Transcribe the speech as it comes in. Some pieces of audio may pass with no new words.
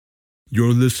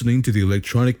You're listening to the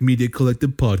Electronic Media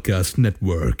Collective Podcast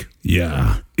Network.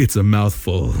 Yeah, it's a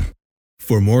mouthful.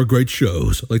 For more great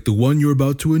shows like the one you're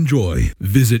about to enjoy,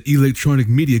 visit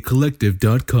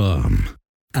electronicmediacollective.com.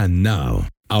 And now,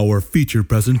 our feature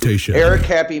presentation. Eric,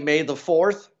 happy May the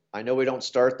 4th. I know we don't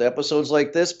start the episodes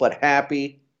like this, but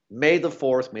happy May the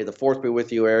 4th. May the 4th be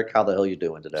with you, Eric. How the hell you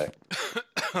doing today?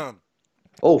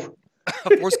 Oh. I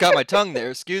almost got my tongue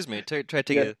there. Excuse me. Try to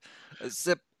take a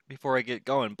sip before I get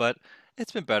going, but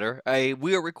it's been better.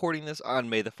 We are recording this on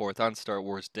May the 4th, on Star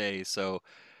Wars Day, so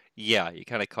yeah, you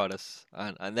kind of caught us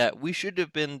on that. We should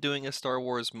have been doing a Star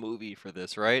Wars movie for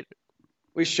this, right?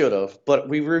 We should have, but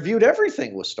we reviewed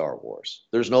everything with Star Wars.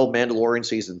 There's no Mandalorian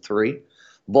Season 3.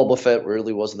 Boba Fett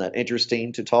really wasn't that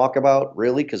interesting to talk about,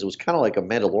 really, because it was kind of like a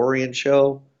Mandalorian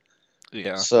show.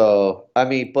 Yeah. So,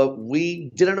 but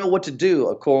we didn't know what to do.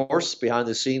 Of course, behind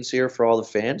the scenes here for all the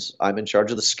fans, I'm in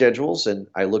charge of the schedules, and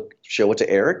I show it to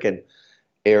Eric, and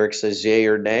Eric says yay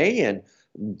or nay, and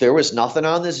there was nothing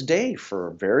on this day for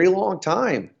a very long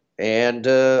time. And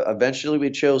eventually we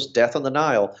chose Death on the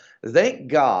Nile. Thank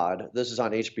God this is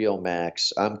on HBO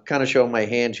Max. I'm kind of showing my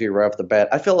hand here right off the bat.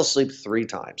 I fell asleep 3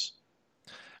 times.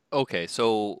 Okay,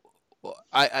 so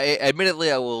I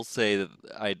admittedly I will say that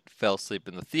I fell asleep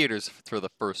in the theaters for the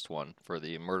first one, for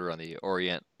the Murder on the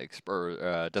Orient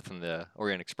Death on the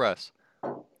Orient Express.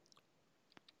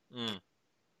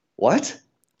 What?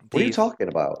 What are you talking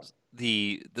about?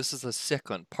 This is a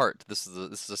second part. This is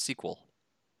a sequel.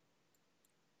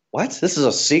 What? This is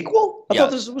a sequel? I thought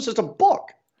this was just a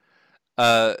book.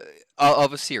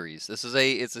 Of a series. It's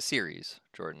a series,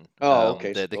 Jordan. Oh,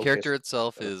 okay. The character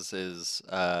itself is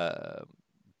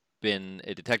been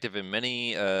a detective in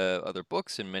many other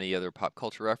books and many other pop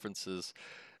culture references.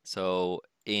 So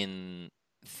in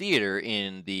theater,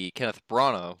 in the Kenneth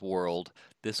Branagh world,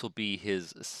 this will be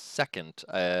his second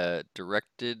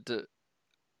directed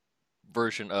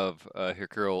version of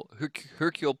Hercule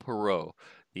Poirot,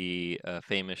 the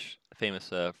famous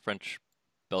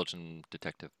French-Belgian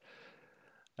detective.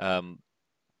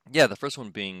 Yeah, the first one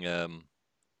being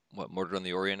Murder on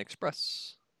the Orient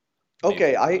Express.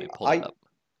 Okay,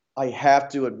 I have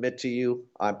to admit to you,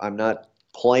 I'm not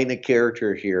playing a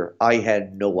character here. I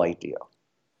had no idea.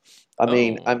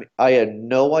 I had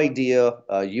no idea.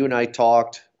 You and I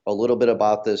talked a little bit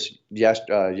about this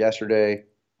yesterday,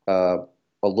 a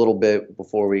little bit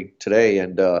before today,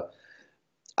 and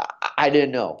I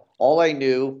didn't know. All I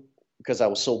knew, because I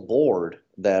was so bored,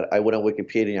 that I went on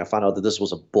Wikipedia and I found out that this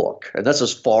was a book. And that's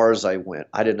as far as I went.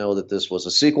 I didn't know that this was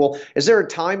a sequel. Is there a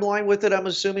timeline with it, I'm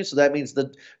assuming? So that means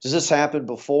does this happen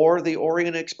before the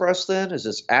Orient Express then? Is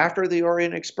this after the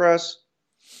Orient Express?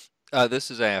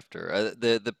 This is after.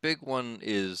 The big one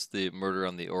is the Murder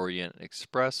on the Orient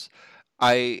Express.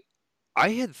 I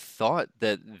had thought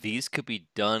that these could be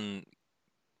done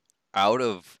out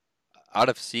of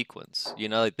sequence. You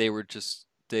know, like they were just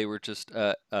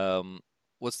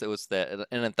what's that?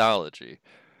 An anthology,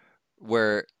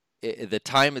 where the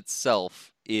time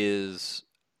itself is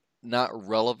not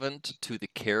relevant to the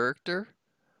character.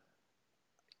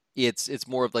 It's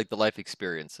more of like the life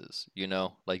experiences, you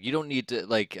know. Like you don't need to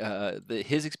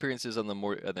his experiences on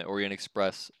the Orient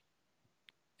Express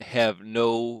have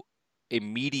no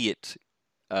immediate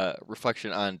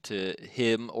reflection onto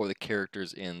him or the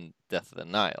characters in Death of the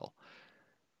Nile.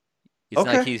 It's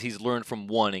not like he's learned from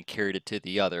one and carried it to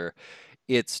the other.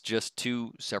 It's just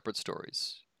 2 separate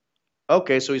stories.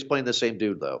 Okay, so he's playing the same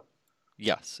dude, though.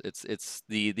 Yes, it's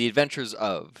the adventures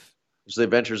of. It's the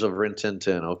adventures of Rin Tin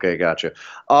Tin. Okay, gotcha.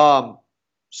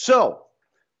 So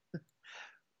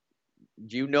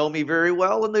you know me very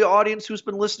well, and the audience who's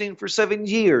been listening for 7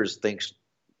 years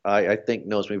I think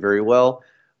knows me very well.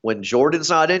 When Jordan's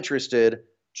not interested,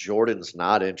 Jordan's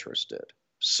not interested.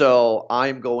 So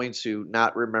I'm going to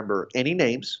not remember any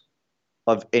names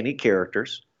of any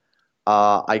characters.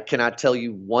 I cannot tell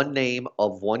you one name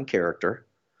of one character.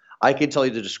 I can tell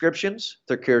you the descriptions,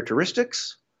 their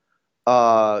characteristics,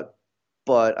 but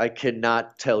I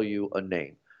cannot tell you a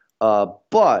name.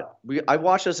 But I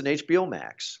watched this on HBO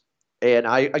Max, and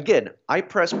I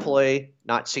press play,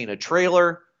 not seeing a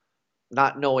trailer,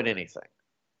 not knowing anything.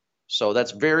 So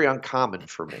that's very uncommon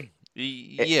for me.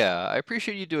 Yeah, I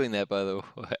appreciate you doing that. By the way,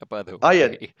 I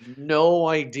had no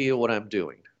idea what I'm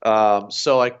doing.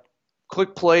 So I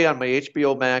click play on my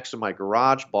HBO Max in my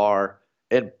garage bar,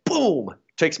 and boom,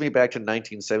 takes me back to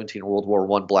 1917 World War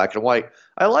I, black and white.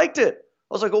 I liked it.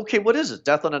 I was like, okay, what is it?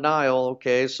 Death on the Nile.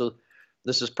 Okay, so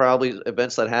this is probably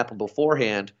events that happened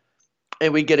beforehand.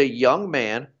 And we get a young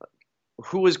man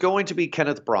who is going to be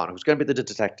Kenneth Branagh, who's going to be the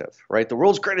detective, right? The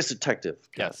world's greatest detective.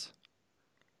 Yes.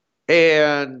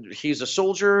 and he's a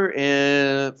soldier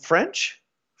in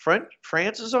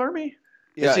France's army.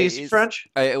 Is Yeah, he it's French?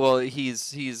 well,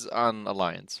 he's on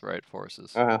Alliance, right?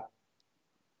 Forces. Uh-huh.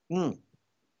 Hmm.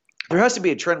 There has to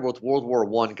be a trend with World War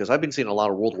One because I've been seeing a lot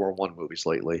of World War One movies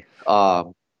lately. Yeah.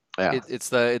 It's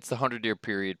the 100-year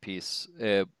period piece.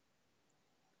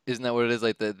 Isn't that what it is?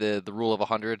 Like the rule of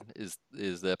 100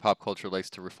 is that pop culture likes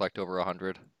to reflect over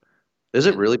 100. Has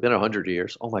it And really been 100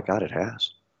 years? Oh my God, it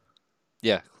has.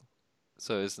 yeah,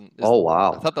 so isn't Oh isn't I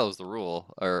wow. thought that was the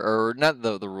rule, or not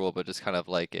the rule, but just kind of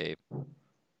like a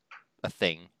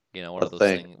thing. A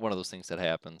thing. One of those things that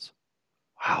happens.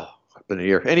 Wow. It's been a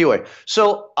year. Anyway,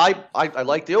 so I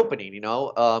like the opening,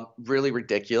 really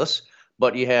ridiculous,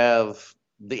 but you have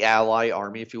the Ally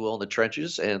army, if you will, in the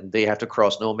trenches, and they have to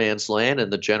cross no man's land,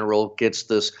 and the general gets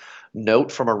this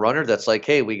note from a runner that's like,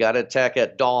 hey, we got to attack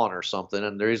at dawn or something.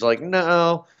 And he's like,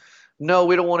 no, no,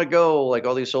 we don't want to go. Like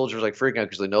all these soldiers like freaking out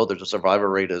because they know there's a survivor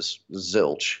rate is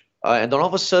zilch. And then all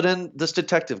of a sudden, this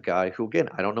detective guy, who again,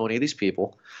 I don't know any of these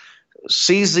people,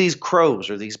 sees these crows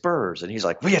or these birds, and he's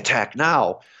like, "We attack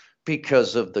now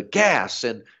because of the gas."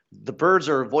 And the birds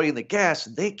are avoiding the gas,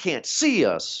 and they can't see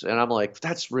us. And I'm like,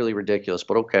 "That's really ridiculous,"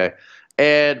 but okay.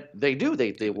 And they do.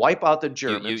 They wipe out the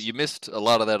Germans. You missed a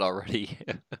lot of that already.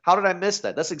 How did I miss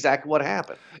that? That's exactly what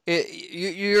happened.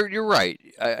 You're right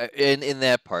in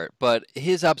that part, but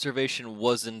his observation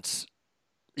wasn't,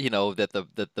 that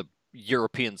the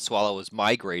European swallow is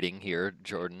migrating here,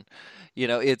 Jordan.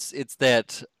 It's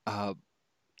that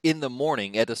in the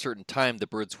morning at a certain time the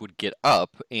birds would get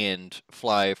up and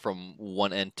fly from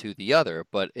one end to the other,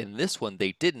 but in this one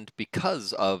they didn't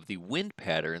because of the wind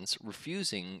patterns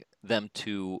refusing them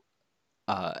to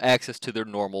access to their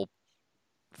normal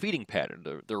feeding pattern,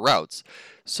 their routes.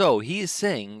 So he is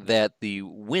saying that the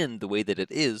wind, the way that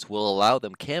it is, will allow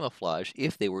them camouflage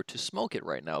if they were to smoke it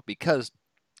right now, because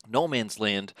no man's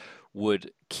land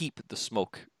would keep the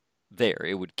smoke there.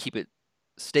 It would keep it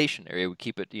stationary. It would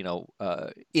keep it,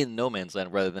 in no man's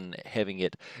land rather than having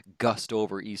it gust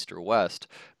over east or west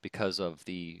because of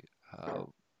the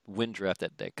wind draft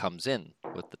that comes in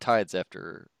with the tides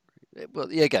after.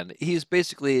 Well, yeah, again, he's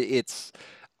basically it's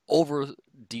over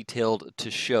detailed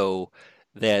to show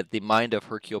that the mind of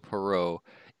Hercule Poirot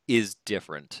is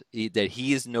different. That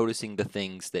he is noticing the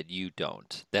things that you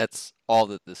don't. That's all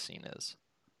that this scene is.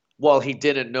 Well, he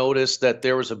didn't notice that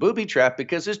there was a booby trap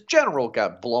because his general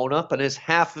got blown up and his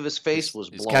half of his face was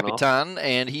His blown off. Capitan,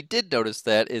 and he did notice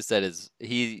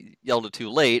he yelled it too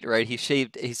late, right? He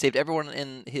saved everyone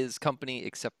in his company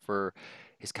except for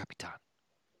his Capitan.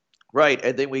 Right,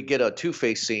 and then we get a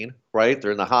Two-Face scene, right?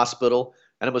 They're in the hospital,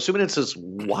 and I'm assuming it's his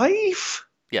wife?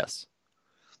 Yes.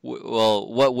 Well,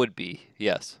 what would be?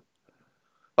 Yes.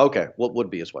 Okay, what would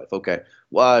be his wife? Okay.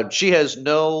 She has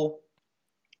no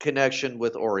connection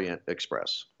with Orient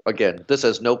Express. Again, this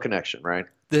has no connection, right?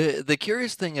 The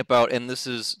curious thing about, and this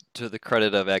is to the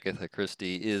credit of Agatha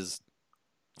Christie, is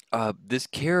this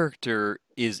character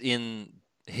is in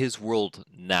his world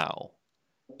now,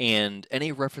 and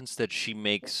any reference that she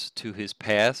makes to his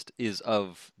past is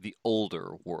of the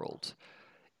older world.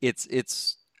 It's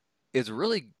it's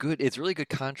really good. It's really good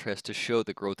contrast to show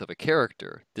the growth of a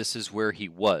character. This is where he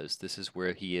was. This is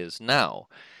where he is now,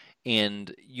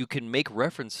 and you can make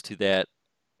reference to that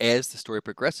as the story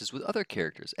progresses with other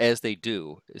characters, as they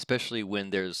do, especially when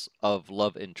there's of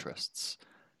love interests. Huh.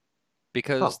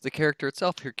 Because the character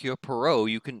itself, Hercule Poirot,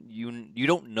 you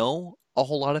don't know a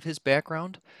whole lot of his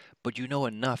background, but you know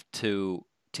enough to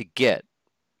get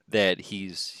that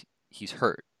he's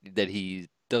hurt, that he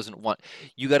doesn't want.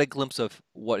 You got a glimpse of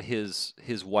what his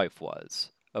wife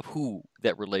was, of who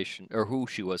that relation or who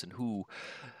she was, and who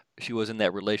she was in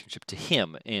that relationship to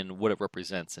him, and what it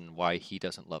represents, and why he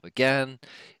doesn't love again.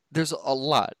 There's a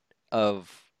lot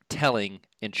of telling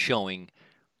and showing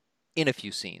in a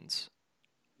few scenes.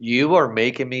 You are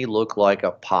making me look like a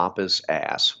pompous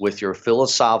ass with your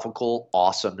philosophical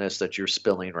awesomeness that you're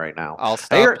spilling right now. I'll I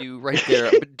stop hear, you right there,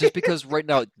 but just because right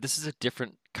now this is a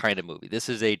different kind of movie. This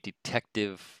is a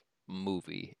detective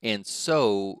movie, and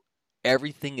so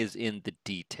everything is in the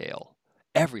detail.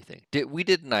 Everything. We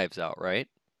did Knives Out, right?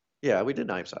 yeah, we did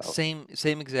Knives Out. Same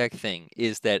exact thing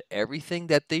is that everything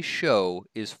that they show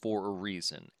is for a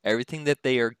reason. Everything that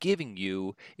they are giving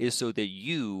you is so that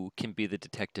you can be the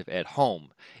detective at home.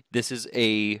 This is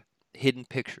a hidden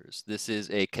pictures. This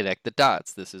is a connect the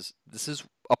dots. This is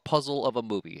a puzzle of a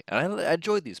movie. And I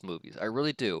enjoy these movies. I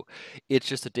really do. It's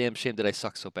just a damn shame that I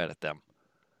suck so bad at them.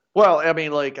 Well, I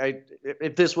mean, like,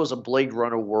 if this was a Blade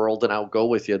Runner world, then I'll go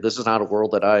with you. This is not a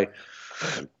world that I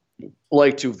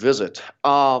like to visit.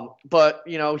 But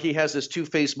he has this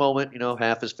two-faced moment.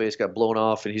 Half his face got blown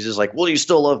off, and he's just like, "Well, you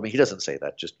still love me." He doesn't say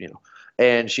that, just.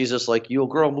 And she's just like, "You'll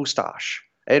grow a mustache,"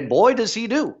 and boy, does he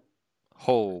do.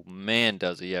 Oh man,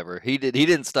 does he ever? He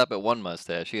didn't stop at one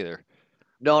mustache either.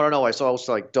 No, no, no. I saw it was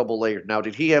like double layered. Now,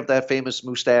 did he have that famous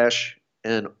mustache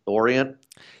in Orient?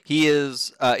 He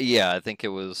is. Yeah, I think it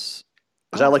was.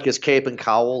 Is I that don't like his cape and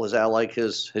cowl? Is that like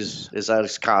his is that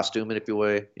his costume, if you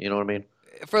will? You know what I mean?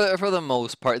 for the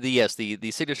most part.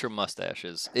 The signature mustache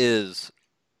is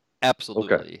Okay.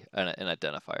 absolutely an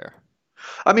identifier.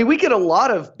 I mean, we get a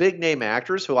lot of big name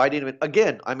actors who I didn't even.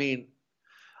 Again, I mean,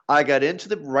 I got into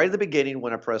the right at the beginning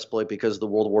when I pressed play because of the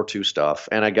World War II stuff,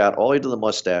 and I got all the way to the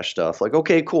mustache stuff. Like,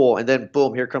 okay, cool, and then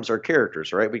boom, here comes our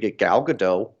characters. Right? We get Gal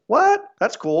Gadot. What?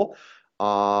 That's cool.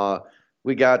 Uh,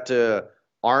 we got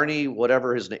Arnie,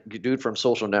 whatever his name, dude from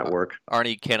Social Network.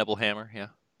 Arnie Cannibal Hammer. Yeah.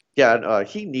 Yeah,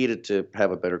 he needed to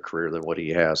have a better career than what he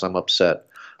has. I'm upset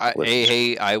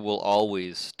with. I will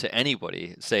always, to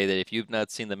anybody, say that if you've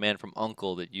not seen The Man from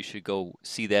Uncle, that you should go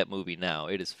see that movie now.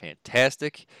 It is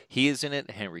fantastic. He is in it.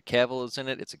 Henry Cavill is in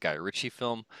it. It's a Guy Ritchie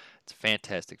film. It's a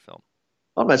fantastic film.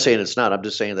 I'm not saying it's not. I'm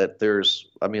just saying that there's.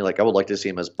 I mean, like I would like to see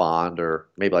him as Bond or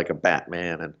maybe like a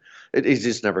Batman, and it's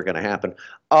just never going to happen.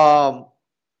 Um,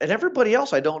 and everybody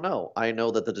else, I don't know. I know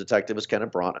that the detective is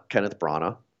Kenneth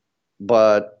Branagh,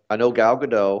 but I know Gal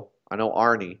Gadot. I know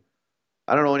Arnie.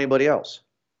 I don't know anybody else.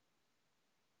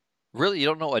 Really, you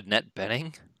don't know Annette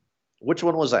Bening? Which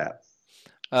one was that?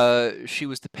 She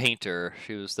was the painter.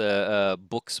 She was the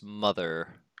book's mother.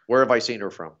 Where have I seen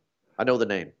her from? I know the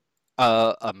name.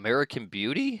 American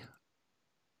Beauty?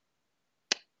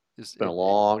 Is It's been a it,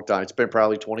 long time. It's been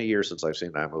probably 20 years since I've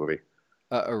seen that movie.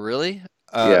 really?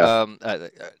 Yeah.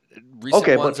 Recent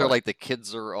Okay, but ones are fine. like The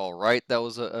Kids Are All Right. That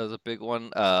was a big one.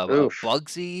 Oof.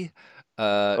 Bugsy. Do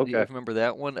you Okay. remember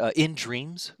that one? In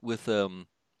Dreams with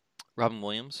Robin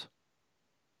Williams.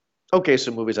 Okay,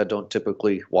 so movies I don't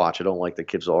typically watch. I don't like the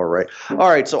kids all right. All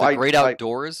right, so The I Great I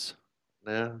Outdoors.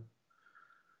 yeah.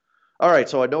 All right,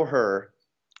 so I know her.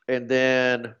 And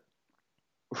then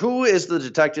who is the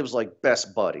detective's like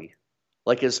best buddy?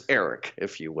 Like is Eric,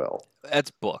 if you will.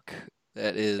 That's Book.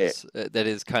 Eh, That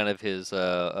is kind of his.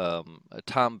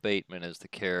 Tom Bateman is the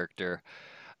character,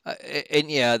 and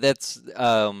yeah, that's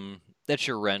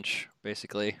your wrench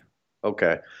basically,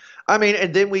 Okay. I mean,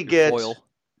 and then we your get foil.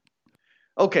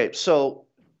 okay, so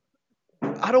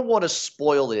I don't want to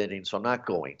spoil the ending, so I'm not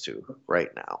going to right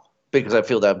now because I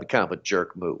feel that would be kind of a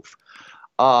jerk move.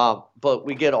 But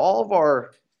we get all of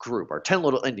our group, our 10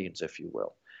 little Indians, if you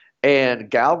will. And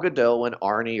Gal Gadot and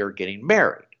Arnie are getting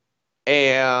married.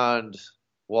 And,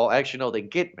 well, actually, no, they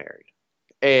get married.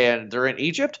 And they're in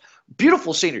Egypt.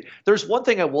 Beautiful scenery. There's one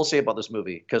thing I will say about this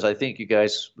movie, because I think you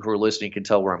guys who are listening can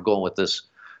tell where I'm going with this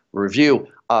review.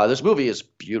 This movie is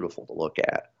beautiful to look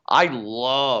at. I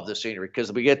love the scenery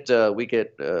because we get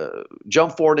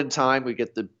jump forward in time. We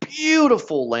get the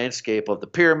beautiful landscape of the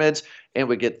pyramids, and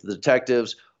we get the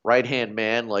detectives right hand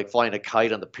man like flying a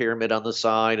kite on the pyramid on the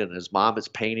side, and his mom is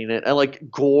painting it, and like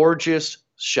gorgeous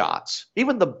shots.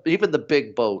 Even the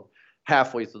big boat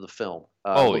halfway through the film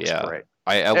Oh looks yeah, great.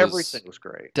 I was Everything was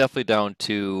great. definitely down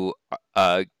to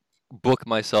book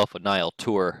myself a Nile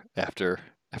tour after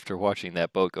watching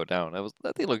that boat go down.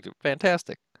 That thing looked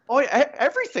fantastic. Oh, yeah,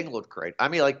 everything looked great. I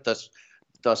mean, like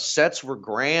the sets were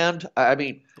grand. I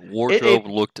mean, Wardrobe it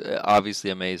looked obviously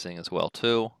amazing as well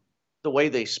too. the way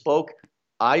they spoke,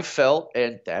 I felt,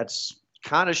 and that's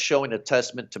kind of showing a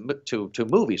testament to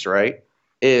movies, right?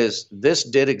 Is this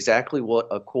did exactly what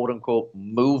a quote unquote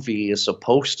movie is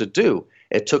supposed to do?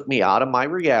 It took me out of my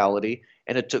reality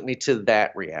and it took me to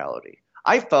that reality.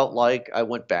 I felt like I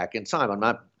went back in time. I'm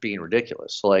not being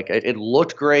ridiculous. Like it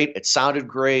looked great, it sounded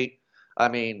great. I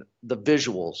mean, the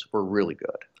visuals were really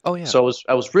good. Oh yeah. So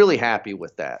I was really happy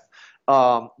with that.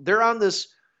 They're on this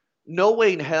no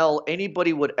way in hell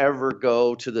anybody would ever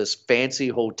go to this fancy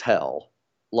hotel.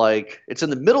 Like it's in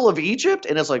the middle of Egypt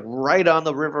and it's like right on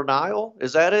the River Nile.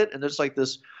 Is that it? And there's like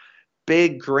this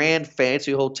big, grand,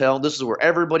 fancy hotel. And this is where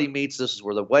everybody meets. This is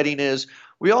where the wedding is.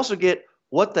 We also get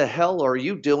what the hell are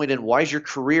you doing and why is your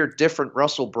career different,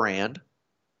 Russell Brand?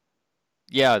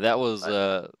 Yeah, that was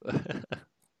Uh,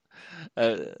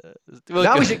 uh well,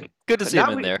 Now he's a good to see him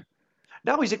now in he there.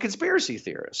 now he's a conspiracy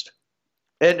theorist,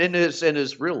 and in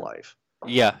his real life,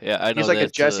 Yeah, I he's know like a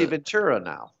that Jesse Ventura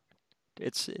now.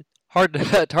 it's hard to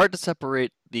it's hard to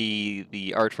separate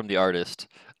the art from the artist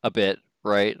a bit,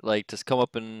 right? Like just come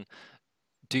up and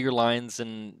do your lines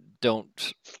and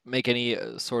don't make any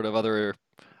sort of other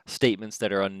statements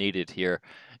that are unneeded here.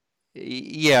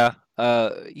 Yeah,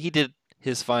 he did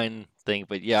his fine thing,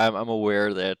 but yeah, I'm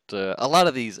aware that a lot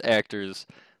of these actors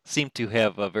seem to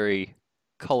have a very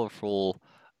colorful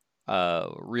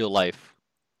real life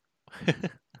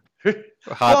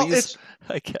Well, hobbies, it's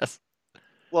I guess.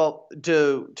 well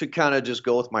to kind of just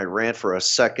go with my rant for a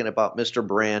second about Mr.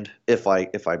 Brand, if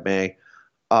I may.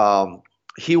 Um,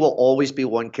 he will always be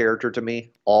one character to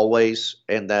me, always,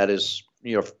 and that is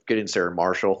getting Sarah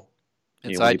Marshall. When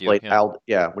he Inside you, played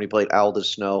yeah. When he played Aldous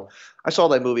Snow. I saw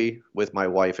that movie with my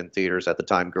wife in theaters at the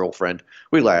time, girlfriend.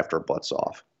 We laughed our butts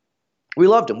off. We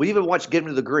loved him. We even watched Get Him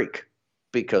to the Greek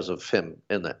because of him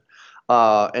in that.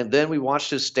 And then we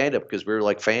watched his stand up because we were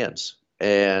like fans.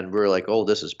 And we were like, oh,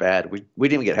 this is bad. We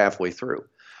didn't even get halfway through.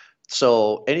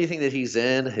 So anything that he's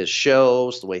in, his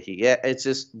shows, the way it's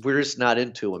just, we're just not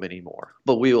into him anymore.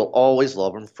 But we will always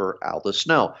love him for Aldous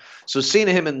Snow. So seeing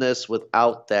him in this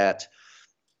without that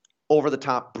over the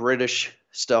top British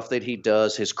stuff that he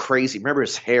does, his crazy, remember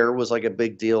his hair was like a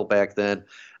big deal back then.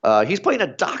 He's playing a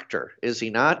doctor, is he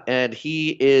not? And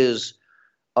he is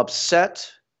upset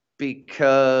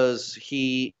because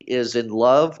he is in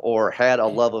love or had a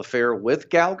love affair with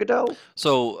Gal Gadot.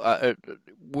 So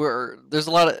there's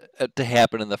a lot to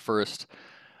happen in the first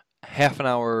half an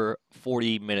hour,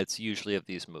 40 minutes usually of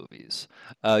these movies.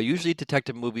 Usually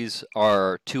detective movies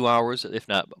are 2 hours, if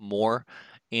not more.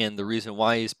 And the reason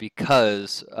why is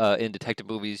because in detective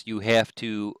movies you have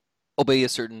to obey a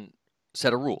certain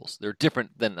set of rules. They're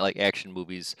different than like action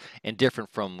movies and different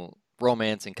from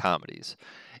romance and comedies.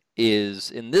 Is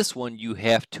in this one you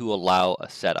have to allow a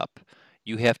setup.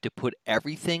 You have to put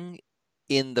everything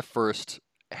in the first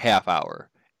half hour.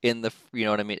 You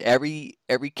know what I mean? Every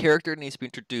character needs to be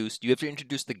introduced. You have to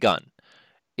introduce the gun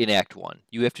in Act 1.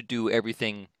 You have to do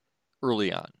everything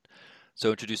early on.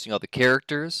 So introducing all the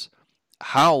characters,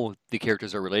 how the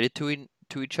characters are related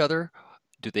to each other.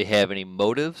 Do they have any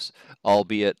motives,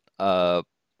 albeit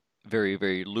very,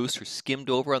 very loose or skimmed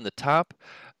over on the top?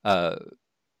 Uh,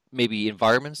 Maybe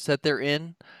environments that they're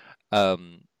in,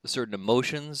 certain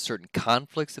emotions, certain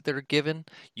conflicts that they're given.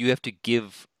 You have to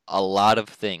give a lot of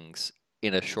things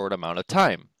in a short amount of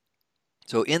time.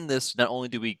 So in this, not only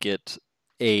do we get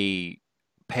a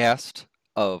past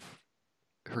of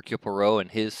Hercule Poirot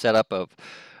and his setup of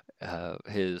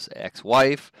his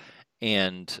ex-wife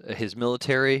and his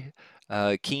military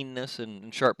keenness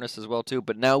and sharpness as well too.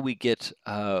 But now we get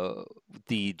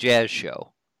the jazz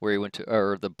show where he went to,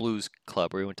 or the blues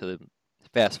club where he went to. The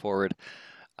fast forward,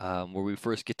 where we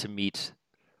first get to meet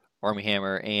Armie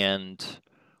Hammer and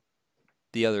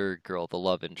the other girl, the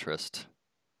love interest.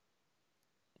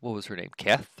 What was her name?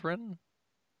 Catherine?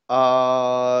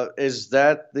 Is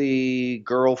that the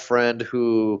girlfriend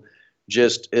who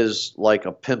just is like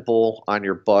a pimple on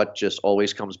your butt, just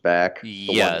always comes back? The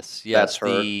one Yes, that's yes.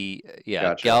 her.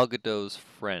 Gotcha. Gal Gadot's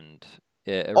friend.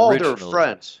 Oh, they were Originally,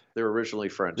 friends. They were originally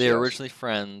friends. they were Yes. originally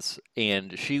friends,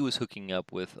 and she was hooking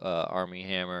up with Armie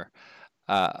Hammer.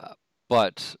 Uh,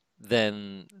 but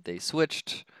then they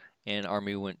switched, and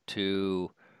Armie went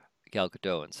to Gal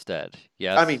Gadot instead. I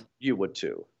Yes. mean, you would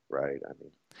too, right? I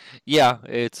mean, Yeah,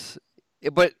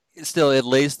 but still it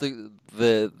lays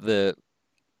the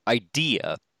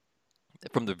idea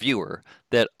from the viewer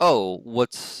that, oh,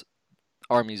 what's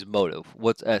Army's motive?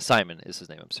 What's Simon is his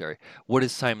name, I'm sorry. What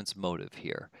is Simon's motive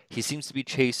here? He seems to be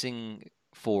chasing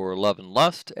for love and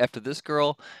lust after this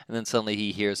girl, and then suddenly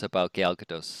he hears about Gal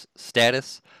Gadot's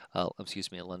status,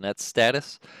 Lynette's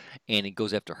status, and he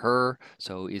goes after her.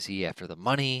 So is he after the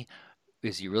money?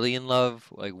 Is he really in love?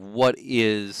 Like, what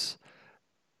is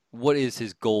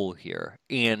his goal here?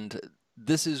 And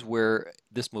this is where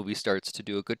this movie starts to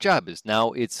do a good job. Is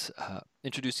now it's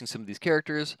introducing some of these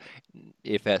characters.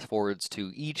 It fast forwards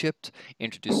to Egypt,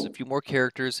 introduces a few more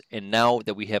characters, and now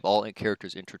that we have all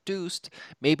characters introduced,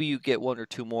 maybe you get one or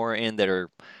two more in that are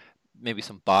maybe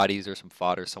some bodies or some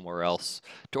fodder somewhere else,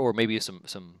 or maybe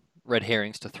some red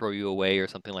herrings to throw you away or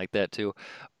something like that too.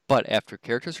 But after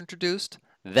characters are introduced,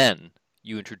 then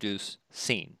you introduce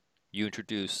scene. You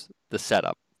introduce the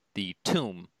setup, the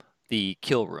tomb, the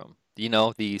kill room,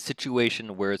 the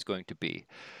situation where it's going to be.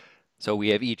 So we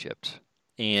have Egypt.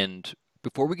 And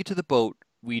before we get to the boat,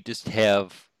 we just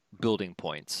have building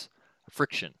points,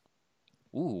 friction.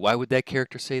 Ooh, why would that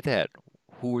character say that?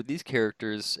 Who are these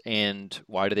characters and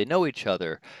why do they know each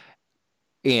other?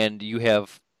 And you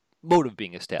have motive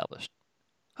being established.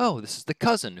 Oh, this is the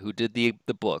cousin who did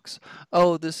the books.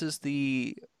 Oh, this is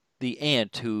the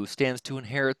aunt who stands to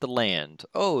inherit the land.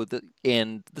 Oh,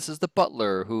 and this is the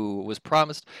butler who was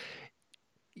promised.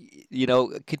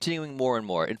 Continuing more and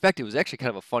more. In fact, it was actually kind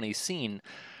of a funny scene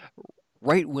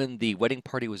right when the wedding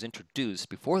party was introduced.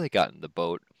 Before they got in the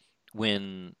boat,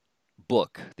 when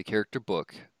Book, the character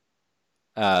Book,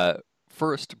 uh,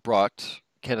 first brought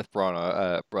Kenneth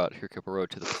Branagh brought Hercule Poirot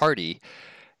to the party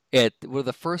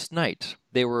the first night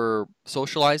they were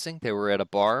socializing. They were at a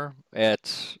bar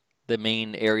at the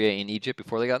main area in Egypt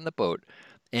before they got in the boat,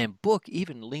 and Book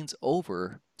even leans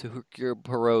over to Hercule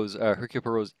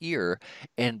Poirot's ear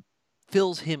and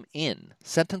fills him in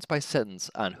sentence by sentence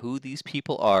on who these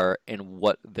people are and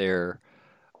what their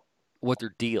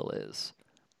deal is,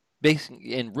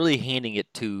 basically, and really handing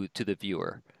it to the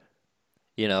viewer.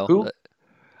 You know, Who?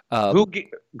 um,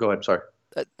 Go ahead. Sorry.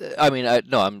 I mean,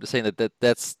 no, I'm just saying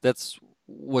that's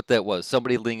what that was.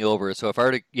 Somebody leaning over. So if I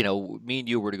were to, me and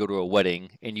you were to go to a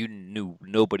wedding and you knew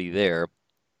nobody there,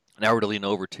 and I were to lean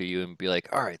over to you and be like,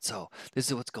 "All right, so this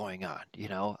is what's going on.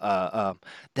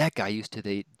 That guy used to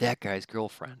date that guy's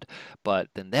girlfriend, but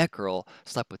then that girl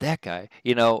slept with that guy.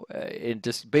 And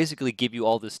just basically give you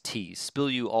all this tea, spill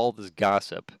you all this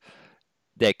gossip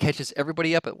that catches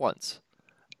everybody up at once."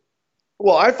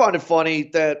 Well, I find it funny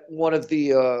that one of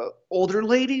the older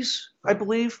ladies, I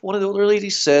believe, one of the older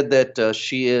ladies said that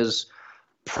she is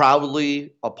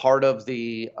probably a part of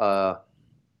the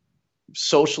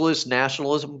Socialist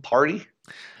Nationalism Party.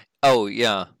 Oh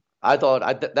yeah. I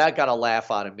thought that got a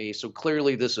laugh out of me. So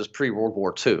clearly, this is pre-World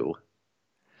War II.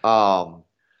 Um,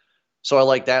 so I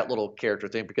like that little character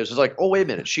thing because it's like, oh wait a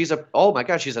minute, oh my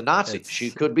God, she's a Nazi. She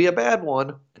It's could be a bad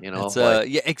one. It's Like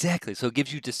yeah, exactly. So it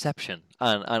gives you deception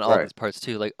on all right. these parts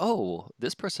too. Like, oh,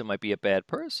 this person might be a bad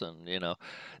person.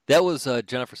 That was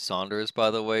Jennifer Saunders,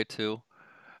 by the way, too.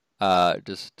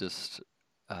 Just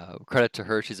credit to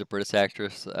her. She's a British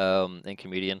actress and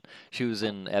comedian. She was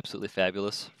in Absolutely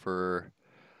Fabulous for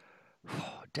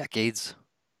decades.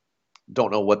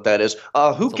 Don't know what that is.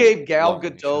 Who It's a gave Gal long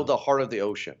Gadot show. the Heart of the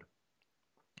Ocean?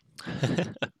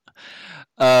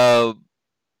 uh, I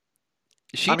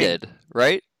she mean, did,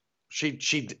 right?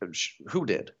 who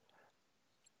did?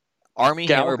 Army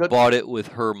Gal Hammer Gadot. bought it with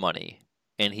her money,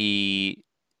 and he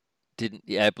didn't.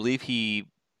 Yeah, I believe he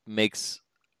makes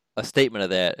a statement of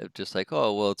that, just like,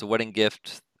 oh, well, it's a wedding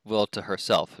gift, well, to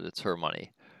herself. It's her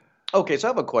money. Okay, so I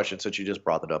have a question since you just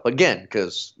brought it up again,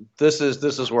 because this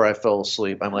is where I fell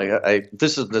asleep. I'm like,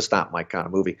 this is not my kind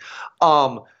of movie.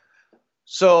 Um,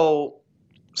 so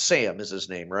Sam is his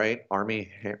name, right?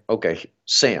 Okay,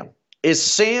 Sam. Is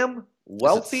Sam Is it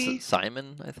wealthy?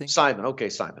 Simon, I think? Simon. Okay,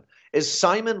 Simon. Is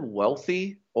Simon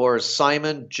wealthy, or is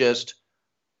Simon just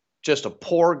a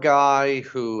poor guy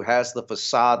who has the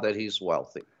facade that he's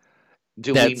wealthy?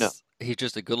 Do we know? He's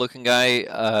just a good-looking guy,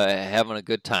 having a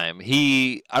good time.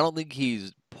 I don't think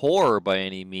he's poor by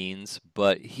any means,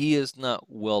 but he is not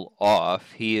well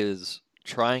off. He is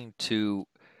trying to.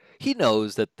 He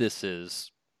knows that this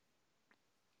is.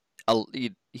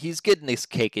 He's getting his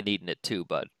cake and eating it too,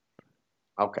 bud.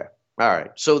 Okay. All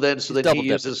right. So then He's double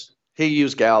dipping. he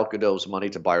used Gal Gadot's money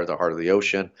to buy her the Heart of the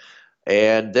Ocean.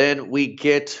 And then we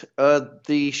get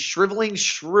the shriveling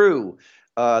shrew,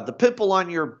 the pimple on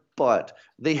your butt,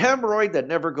 the hemorrhoid that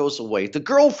never goes away, the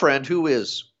girlfriend who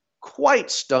is quite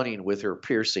stunning with her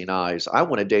piercing eyes. I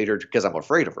want to date her because I'm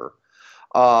afraid of her.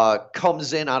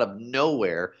 Comes in out of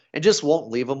nowhere and just won't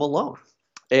leave him alone.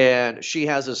 And she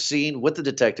has a scene with the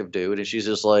detective dude, and she's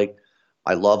just like,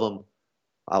 I love him.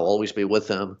 I'll always be with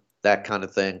him, that kind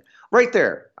of thing. Right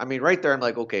there. I mean, right there, I'm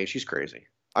like, okay, she's crazy.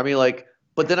 I mean, like,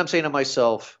 but then I'm saying to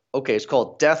myself, okay, it's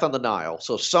called Death on the Nile.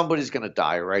 So somebody's going to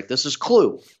die, right? This is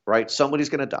Clue, right? Somebody's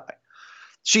going to die.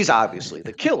 She's obviously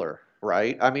the killer,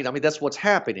 right? I mean, that's what's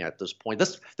happening at this point.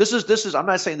 This is. I'm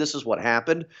not saying this is what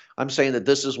happened. I'm saying that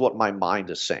this is what my mind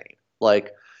is saying.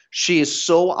 Like, she is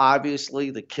so obviously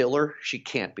the killer. She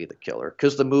can't be the killer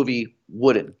because the movie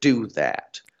wouldn't do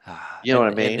that. You know what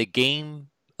I And the mean? game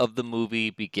of the movie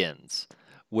begins,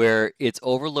 where it's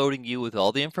overloading you with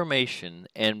all the information,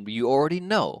 and you already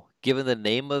know, given the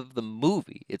name of the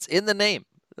movie, it's in the name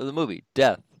of the movie,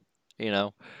 death, you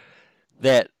know,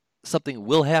 that something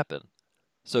will happen.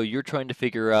 So you're trying to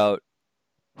figure out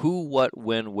who, what,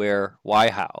 when, where, why,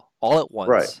 how, all at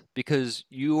Right. once, because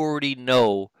you already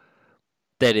know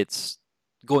that it's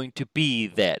going to be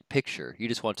that picture. You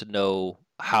just want to know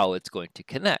how it's going to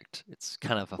connect. It's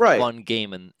kind of a Right. fun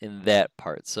game in that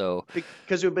part. So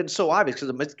Because it would have been so obvious.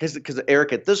 Because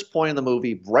Eric, at this point in the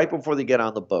movie, right before they get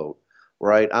on the boat,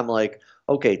 right? I'm like,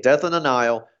 okay, Death on the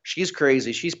Nile. She's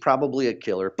crazy. She's probably a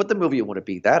killer. But the movie wouldn't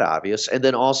be that obvious. And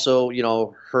then also,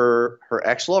 her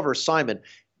ex lover Simon.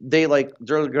 They're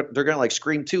gonna like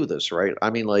scream to this, right?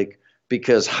 I mean, like,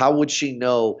 because how would she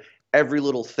know every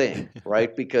little thing,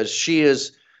 right? Because she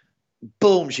is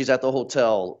boom, she's at the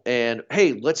hotel. And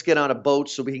hey, let's get on a boat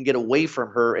so we can get away from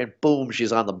her. And boom,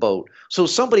 she's on the boat. So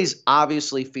somebody's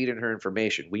obviously feeding her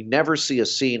information. We never see a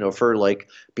scene of her like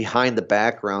behind the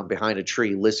background, behind a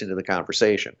tree, listening to the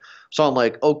conversation. So I'm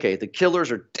like, okay, the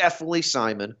killers are definitely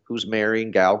Simon, who's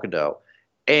marrying Gal Gadot,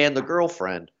 and the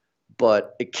girlfriend.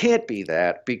 But it can't be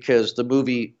that because the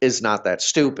movie is not that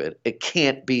stupid. It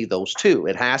can't be those two.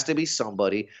 It has to be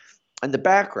somebody in the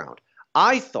background.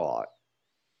 I thought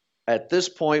at this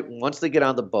point, once they get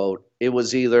on the boat, it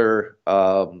was either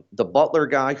the butler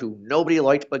guy who nobody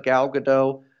liked but Gal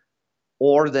Gadot,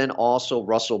 or then also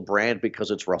Russell Brand because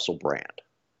it's Russell Brand.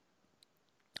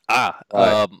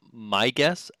 My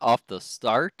guess off the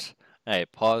start, I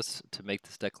paused to make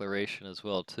this declaration as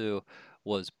well too,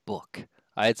 was Book.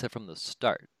 I had said from the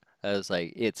start, I was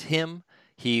like, it's him.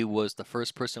 He was the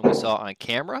first person we saw on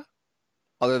camera,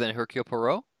 other than Hercule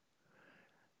Poirot,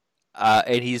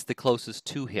 and he's the closest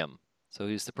to him. So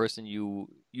he's the person you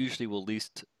usually will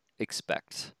least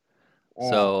expect.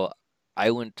 So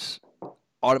I went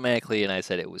automatically and I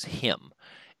said it was him.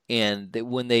 And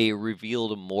when they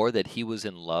revealed more that he was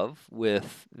in love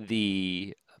with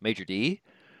the Major D,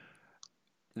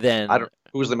 then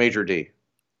Who was the Major D?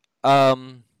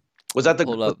 um Was let that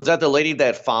me pull it up. the lady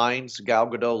that finds Gal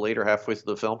Gadot later halfway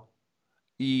through the film?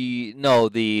 No,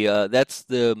 the that's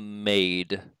the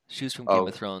maid. She was from Game Oh.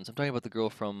 of Thrones. I'm talking about the girl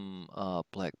from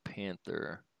Black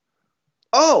Panther.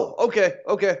 Oh, okay,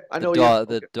 okay. I know you.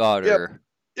 The Okay. daughter.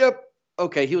 Yep.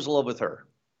 Okay, he was in love with her.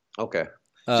 Okay.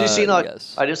 So you see, like,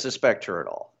 Yes. I didn't suspect her at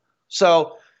all.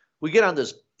 So we get on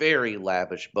this very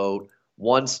lavish boat.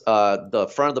 Once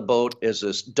the front of the boat is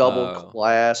this double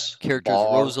glass Characters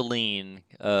bar. Rosaline,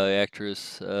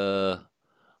 actress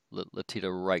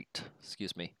Latita Wright.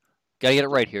 Excuse me. Gotta get it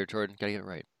right here, Jordan. Gotta get it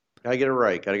right. Gotta get it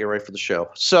right. Gotta get it right for the show.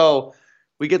 So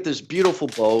we get this beautiful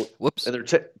boat, Whoops. and they're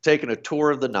taking a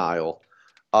tour of the Nile.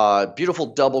 Beautiful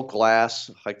double glass,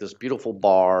 like this beautiful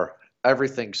bar.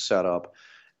 Everything's set up,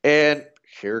 and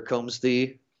here comes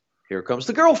the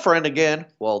girlfriend again.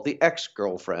 Well, the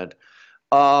ex-girlfriend.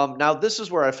 Now this is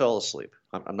where I fell asleep.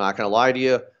 I'm not gonna lie to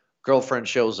you. Girlfriend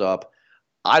shows up.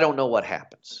 I don't know what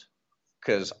happens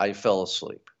because I fell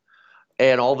asleep,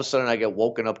 and all of a sudden I get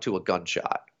woken up to a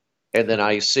gunshot, and then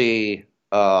I see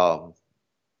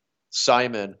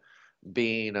Simon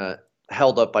being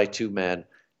held up by two men,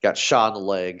 got shot in the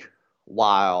leg,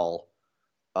 while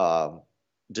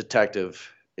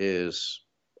detective is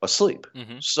asleep.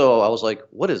 Mm-hmm. So I was like,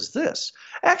 what is this?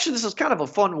 Actually, this is kind of a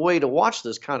fun way to watch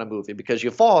this kind of movie because you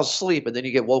fall asleep and then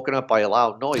you get woken up by a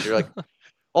loud noise. You're like,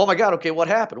 oh my God, okay, what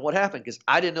happened? What happened? Because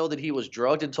I didn't know that he was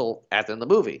drugged until at the end of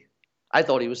the movie. I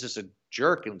thought he was just a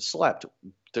jerk and slept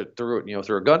through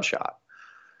a gunshot.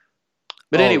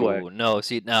 But anyway, no.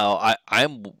 See, now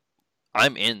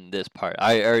I'm in this part.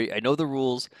 I know the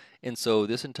rules, and so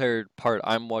this entire part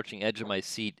I'm watching edge of my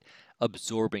seat,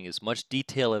 absorbing as much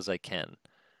detail as I can.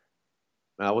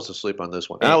 I was asleep on this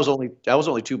one. And I was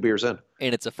only 2 beers in.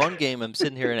 And it's a fun game. I'm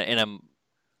sitting here and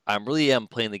I'm really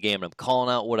playing the game. And I'm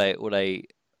calling out what I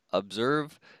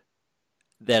observe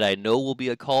that I know will be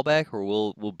a callback or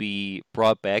will be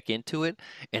brought back into it.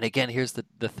 And again, here's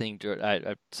the thing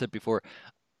I said before.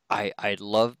 I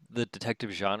love the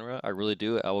detective genre. I really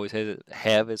do. I always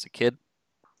have as a kid.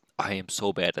 I am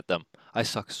so bad at them. I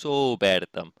suck so bad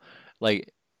at them.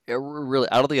 Like, really,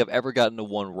 I don't think I've ever gotten to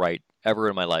one right ever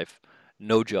in my life.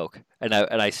 No joke. And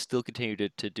I still continue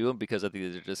to do them because I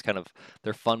think they're just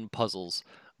they're fun puzzles.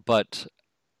 But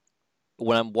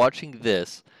when I'm watching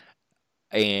this,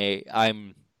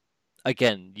 I'm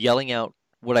again yelling out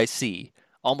what I see,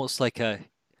 almost like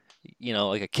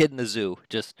like a kid in the zoo,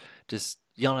 just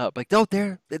yelling out like, "Oh,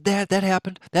 that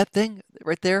happened, that thing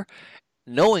right there,"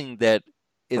 knowing that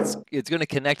it's going to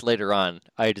connect later on.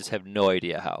 I just have no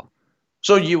idea how.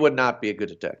 So you would not be a good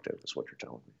detective, is what you're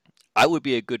telling me. I would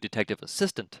be a good detective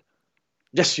assistant.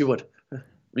 Yes, you would.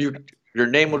 Your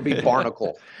name would be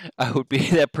Barnacle. I would be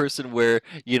that person where,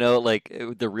 like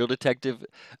the real detective,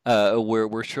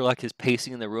 where Sherlock is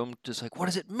pacing in the room, just like, what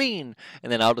does it mean? And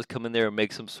then I'll just come in there and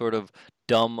make some sort of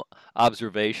dumb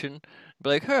observation. Be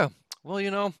like,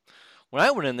 well, when I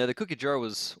went in there, the cookie jar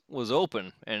was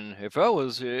open, and if I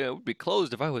was, it would be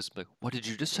closed if I was. Like, what did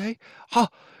you just say? Huh,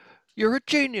 you're a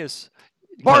genius.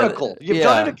 Barnacle, you've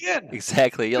done it again.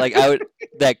 Exactly. Like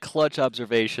that clutch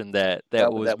observation that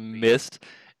was missed.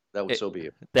 That would so be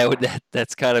you.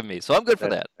 That's kind of me. So I'm good for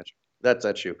that.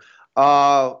 That's you.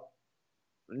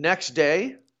 Next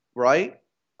day, right?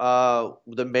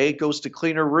 The maid goes to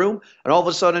clean her room, and all of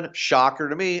a sudden, shocker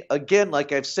to me, again,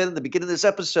 like I've said in the beginning of this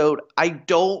episode, I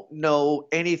don't know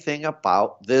anything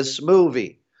about this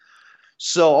movie.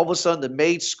 So all of a sudden the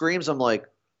maid screams. I'm like,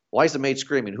 why is the maid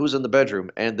screaming? Who's in the bedroom?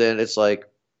 And then it's like,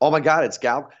 oh my God, it's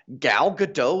Gal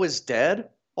Gadot is dead.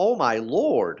 Oh my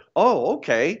Lord. Oh,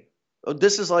 okay.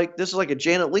 This is like a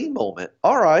Janet Leigh moment.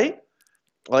 All right.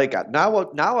 Like now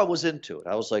I was into it.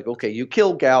 I was like, okay, you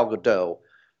kill Gal Gadot,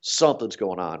 something's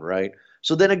going on, right?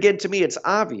 So then again, to me, it's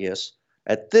obvious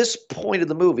at this point of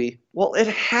the movie, well, it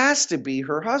has to be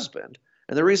her husband.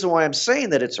 And the reason why I'm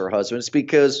saying that it's her husband is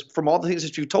because from all the things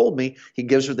that you told me, he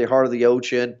gives her the Heart of the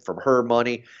Ocean from her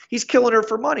money. He's killing her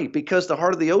for money because the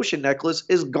Heart of the Ocean necklace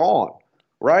is gone,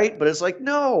 right? But it's like,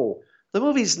 no, the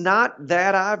movie's not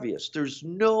that obvious. There's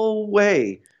no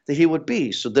way that he would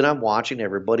be. So then I'm watching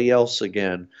everybody else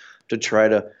again to try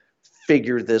to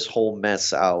figure this whole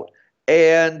mess out.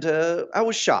 And I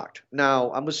was shocked.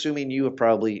 Now I'm assuming you have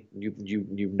probably you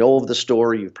know of the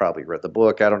story. You've probably read the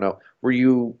book. I don't know. Were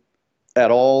you at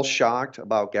all shocked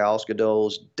about Gal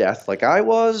Gadot's death, like I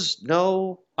was?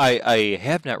 No. I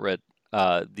have not read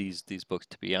these books,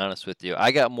 to be honest with you.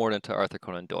 I got more into Arthur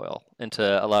Conan Doyle,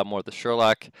 into a lot more of the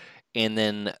Sherlock, and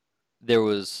then there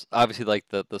was obviously like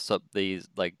these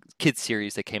like kids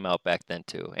series that came out back then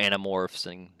too, Animorphs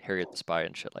and Harriet the Spy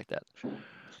and shit like that.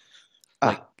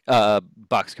 Like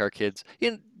Boxcar Kids,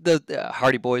 the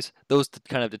Hardy Boys, those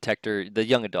kind of the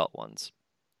young adult ones.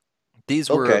 These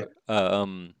Okay.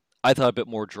 were I thought a bit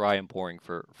more dry and boring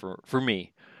for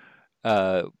me.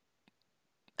 Uh,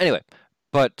 anyway,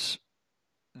 but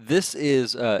this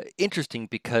is interesting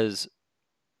because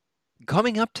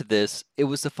coming up to this, it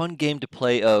was a fun game to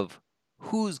play of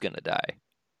who's gonna die.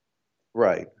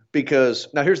 Right. Because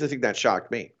now here's the thing that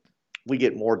shocked me. We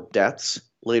get more deaths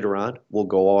later on. We'll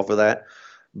go off of that.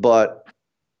 But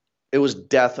it was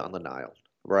death on the Nile,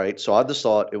 right? So I just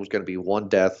thought it was going to be one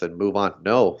death and move on.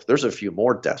 No, there's a few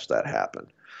more deaths that happened.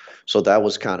 So that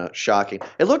was kind of shocking.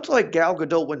 It looked like Gal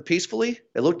Gadot went peacefully.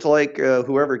 It looked like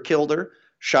whoever killed her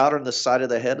shot her in the side of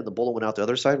the head and the bullet went out the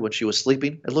other side when she was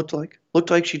sleeping. It looked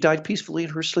like she died peacefully in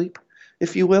her sleep,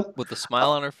 if you will. With a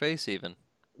smile on her face, even.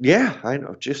 Yeah, I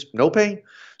know, just no pain.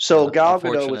 So Gal Gadot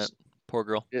Unfortunate. was Poor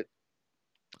girl. it.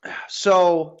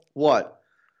 So what?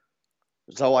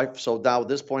 So now at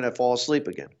this point I fall asleep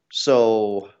again.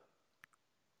 So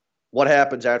what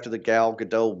happens after the Gal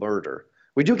Gadot murder?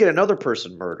 We do get another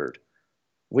person murdered.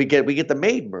 We get the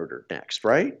maid murdered next,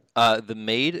 right? The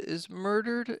maid is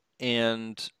murdered,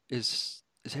 and is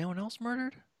anyone else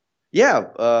murdered? Yeah,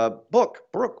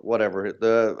 Brooke, whatever,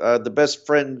 the best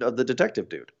friend of the detective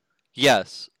dude.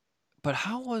 Yes, but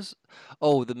how was?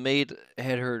 Oh, the maid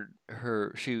had her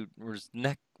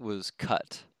neck was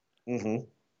cut, Hmm.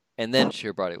 and then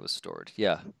her body was stored.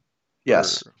 Yeah, or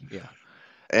Yes, yeah.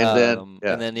 and then And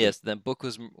yeah, then yes, then Book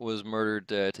was murdered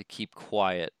to keep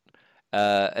quiet.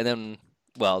 And then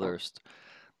well, there's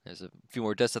a few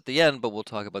more deaths at the end, but we'll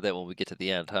talk about that when we get to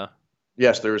the end, huh?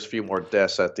 yes, there's a few more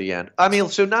deaths at the end. I mean,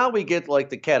 so now we get like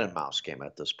the cat and mouse game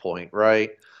at this point,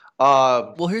 right?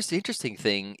 Um, Well, here's the interesting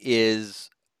thing is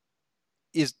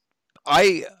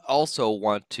I also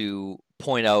want to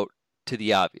point out to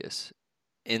the obvious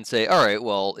and say, all right,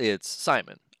 well, it's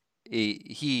Simon.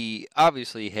 He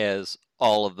obviously has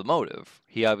all of the motive.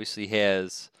 He obviously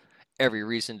has every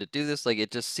reason to do this. Like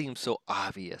it just seems so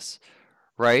obvious,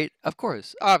 right? Of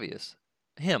course, obvious.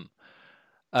 Him.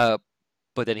 Uh,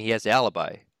 but then he has the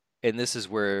alibi, and this is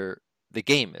where the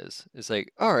game is. It's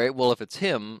like, all right, well, if it's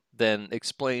him, then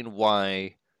explain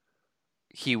why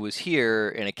he was here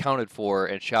and accounted for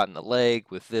and shot in the leg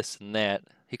with this and that.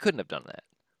 He couldn't have done that.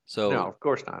 no, So of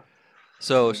course not.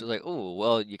 so she's like, "Oh,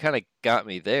 well, you kind of got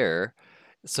me there."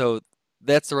 So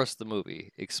that's the rest of the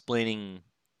movie, explaining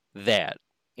that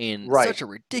in Right. such a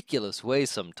ridiculous way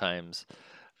sometimes.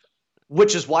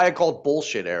 Which is why I called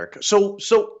bullshit, Eric. So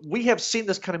we have seen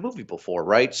this kind of movie before,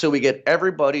 right? So we get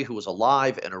everybody who is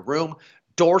alive in a room,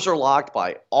 doors are locked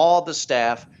by all the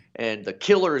staff, and the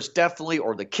killer is definitely,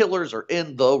 or the killers are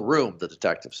in the room, the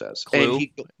detective says. And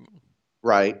Clue.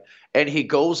 right, and he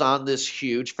goes on this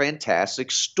huge,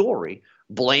 fantastic story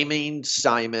blaming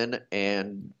Simon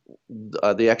and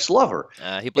the ex-lover.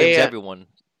 He blames And everyone,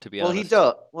 to be well, he honest.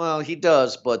 does. Well, he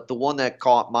does, but the one that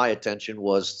caught my attention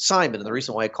was Simon, and the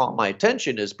reason why it caught my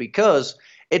attention is because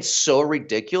it's so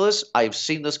ridiculous. I've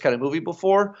seen this kind of movie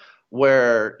before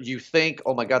where you think,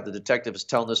 "Oh my God, the detective is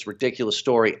telling this ridiculous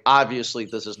story. Obviously,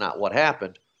 this is not what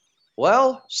happened."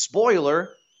 Well,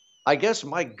 spoiler, I guess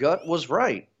my gut was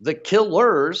right. The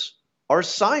killers are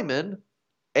Simon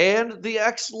and the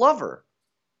ex-lover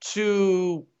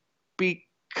to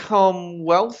become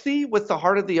wealthy with the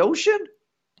Heart of the Ocean.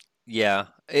 Yeah.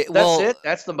 That's Well, it.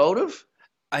 That's the motive.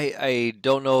 I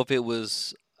don't know if it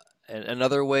was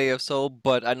another way of so,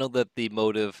 but I know that the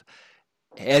motive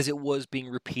as it was being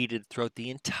repeated throughout the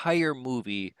entire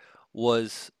movie,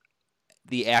 was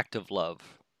the act of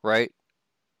love, right?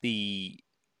 The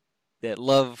that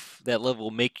love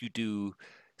will make you do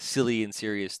silly and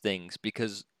serious things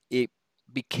because it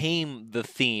became the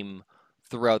theme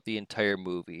throughout the entire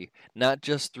movie, not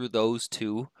just through those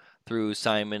two, through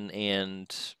Simon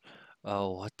and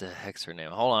oh, what the heck's her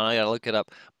name? Hold on, I gotta look it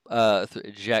up.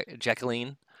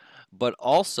 Jacqueline, but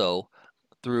also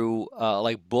through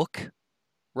like Book,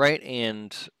 right,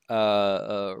 and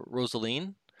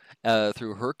Rosaline,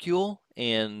 through Hercule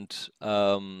and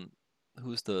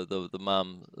who's the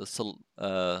mom?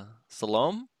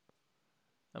 Salome.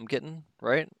 I'm getting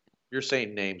right. You're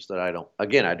saying names that I don't.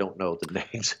 Again, I don't know the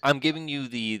names. I'm giving you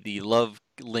the love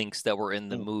links that were in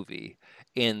the movie,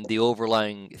 and the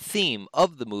overlying theme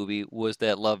of the movie was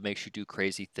that love makes you do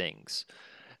crazy things.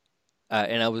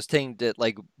 And I was saying that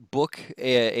like Book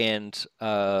and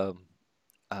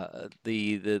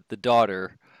the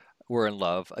daughter were in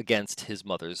love against his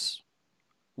mother's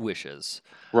wishes.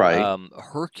 Right.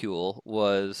 Hercule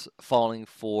was falling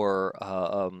for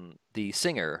the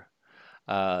singer,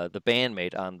 the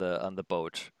bandmate on the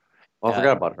boat. Oh, I Uh,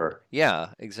 forgot about her.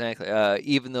 yeah, exactly.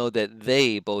 Even though that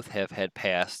they both have had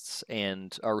pasts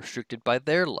and are restricted by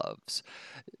their loves,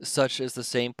 such as the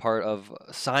same part of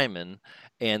Simon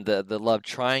and the love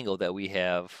triangle that we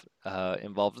have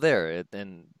involved there,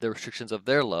 and the restrictions of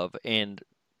their love, and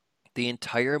the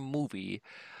entire movie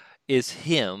is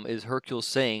Hercule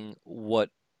saying what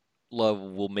love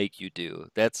will make you do.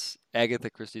 That's Agatha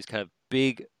Christie's kind of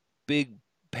big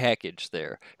package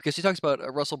there because she talks about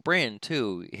Russell Brand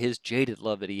too, his jaded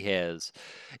love that he has.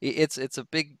 It's a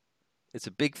big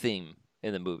theme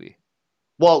in the movie.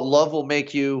 Well, love will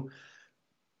make you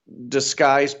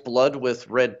disguise blood with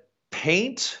red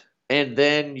paint, and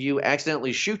then you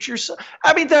accidentally shoot yourself.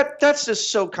 I mean that's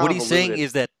just so What he's saying convoluted.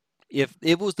 is that if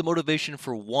it was the motivation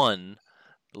for one,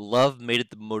 love made it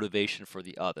the motivation for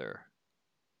the other.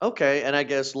 Okay, and I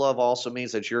guess love also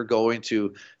means that you're going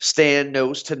to stand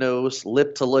nose to nose,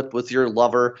 lip to lip with your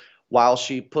lover while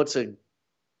she puts a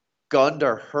gun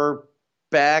to her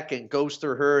back and goes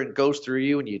through her and goes through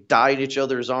you and you die in each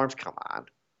other's arms. Come on.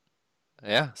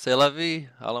 Yeah, c'est la vie,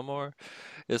 à l'amour.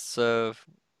 It's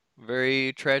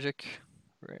very tragic,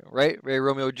 right? Very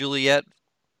Romeo and Juliet.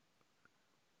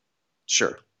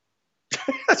 Sure.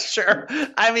 Sure.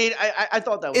 I mean, I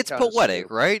thought that was It's kind of poetic,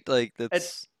 stupid. right? Like It's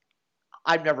that's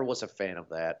I never was a fan of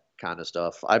that kind of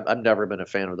stuff. I've never been a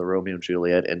fan of the Romeo and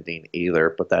Juliet ending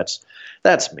either, but that's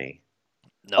me.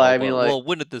 no, I mean, but like well,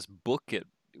 when did this book get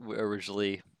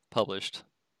originally published?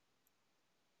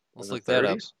 in Let's the look that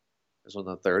up. 30s. This was in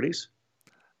the 30s.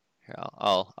 Here,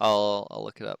 I'll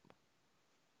look it up.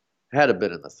 Had to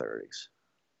been in the 30s.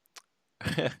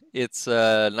 It's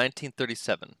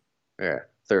 1937. Yeah,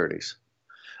 30s.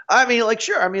 I mean, like,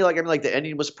 sure. I mean, like, the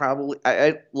ending was probably.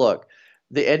 I look,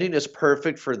 the ending is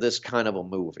perfect for this kind of a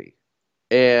movie,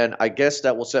 and I guess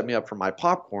that will set me up for my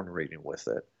popcorn rating with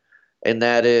it. And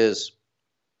that is,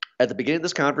 at the beginning of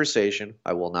this conversation,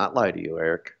 I will not lie to you,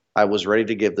 Eric. I was ready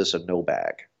to give this a no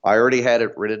bag. I already had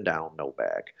it written down, no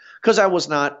bag, because I was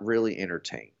not really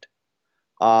entertained.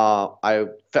 I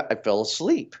fell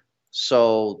asleep,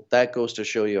 so that goes to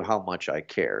show you how much I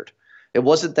cared. It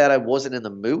wasn't that I wasn't in the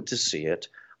mood to see it.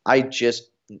 I just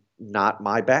not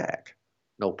my bag.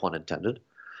 No pun intended.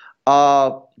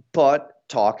 Uh, but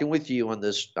talking with you on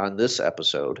this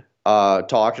episode,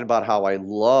 talking about how I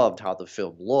loved how the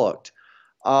film looked,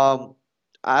 um,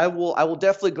 I will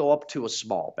definitely go up to a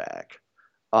small bag.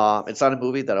 It's not a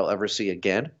movie that I'll ever see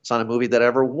again. It's not a movie that I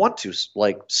ever want to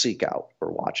like seek out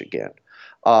or watch again.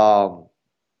 Um,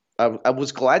 I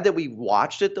was glad that we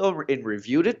watched it though and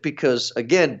reviewed it because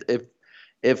again,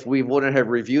 if we wouldn't have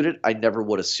reviewed it, I never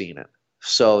would have seen it.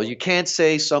 So you can't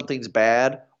say something's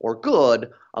bad or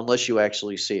good unless you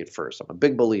actually see it first. I'm a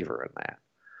big believer in that.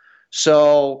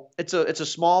 So it's a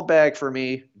small bag for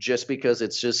me just because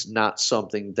it's just not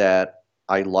something that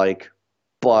I like,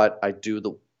 but I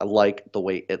like the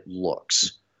way it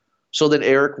looks. So then,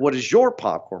 Eric, what is your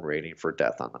popcorn rating for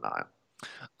Death on the Nile?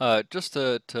 Just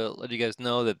to let you guys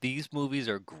know that these movies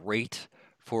are great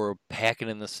for packing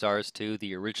in the stars too.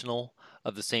 The original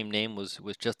of the same name was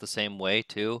just the same way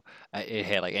too. It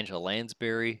had like Angela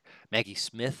Lansbury, Maggie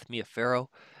Smith, Mia Farrow,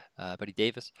 Betty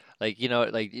Davis. Like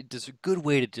like it's a good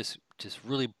way to just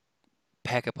really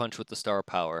pack a punch with the star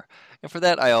power. And for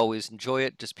that, I always enjoy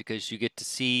it just because you get to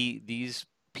see these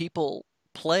people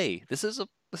play. This is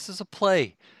a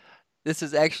play. This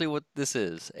is actually what this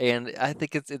is, and I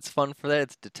think it's fun for that.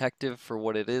 It's detective for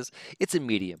what it is. It's a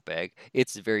medium bag.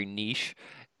 It's very niche,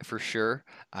 for sure.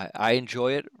 I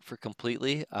enjoy it for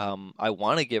completely. I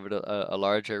want to give it a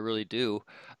large. I really do.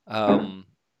 Um,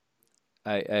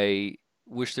 I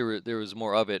wish there was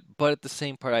more of it, but at the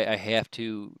same part, I have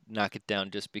to knock it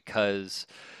down just because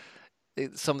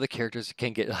some of the characters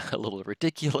can get a little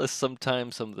ridiculous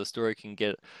sometimes. Some of the story can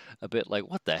get a bit like,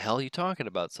 what the hell are you talking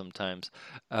about sometimes?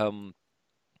 Um,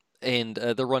 and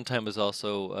the runtime is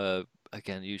also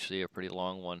again usually a pretty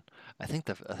long one. I think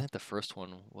the first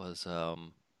one was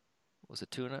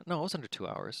it 2 and no, it was under 2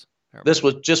 hours. I This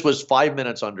remember. was 5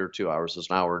 minutes under 2 hours. It's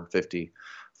an hour and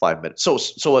 55 minutes.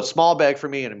 So a small bag for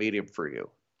me and a medium for you.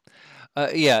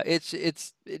 Yeah,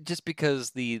 just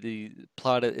because the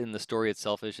plot in the story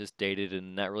itself is just dated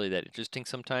and not really that interesting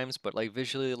sometimes, but like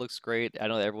visually it looks great. I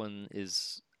know that everyone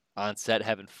is on set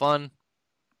having fun.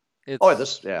 Oh,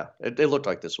 It's it looked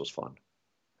like this was fun.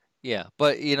 Yeah,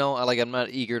 but I'm not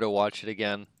eager to watch it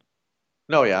again.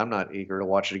 No, yeah, I'm not eager to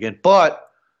watch it again. But,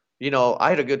 I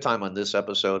had a good time on this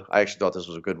episode. I actually thought this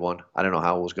was a good one. I don't know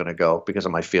how it was going to go because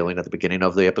of my feeling at the beginning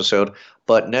of the episode.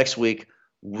 But next week,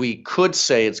 we could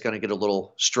say it's going to get a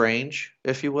little strange,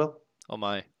 if you will. Oh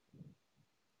my.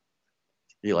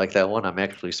 You like that one? I'm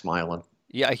actually smiling.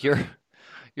 Yeah,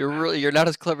 you're not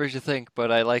as clever as you think,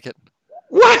 but I like it.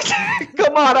 What?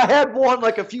 Come on, I had one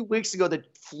like a few weeks ago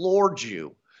that floored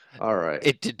you. All right.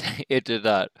 It did. It did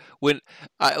not. When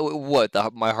my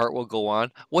heart will go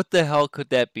on. What the hell could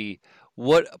that be?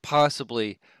 What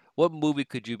movie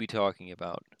could you be talking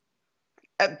about?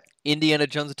 Uh, Indiana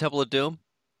Jones: The Temple of Doom?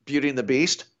 Beauty and the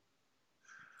Beast.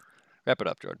 Wrap it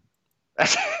up, Jordan.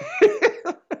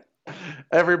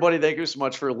 Everybody, thank you so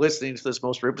much for listening to this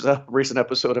most recent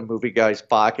episode of Movie Guys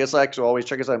Podcast. Actually, always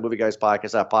check us out at Movie Guys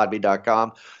Podcast at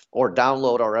podbean.com or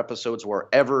download our episodes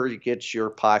wherever you get your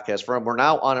podcast from. We're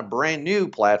now on a brand new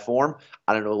platform.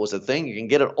 I don't know if it was a thing. You can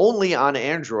get it only on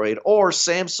Android or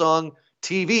Samsung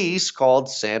TVs called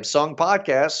Samsung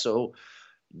Podcast. So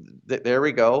there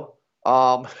we go.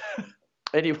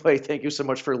 Anyway, thank you so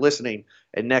much for listening.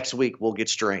 And next week, we'll get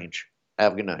strange.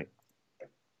 Have a good night.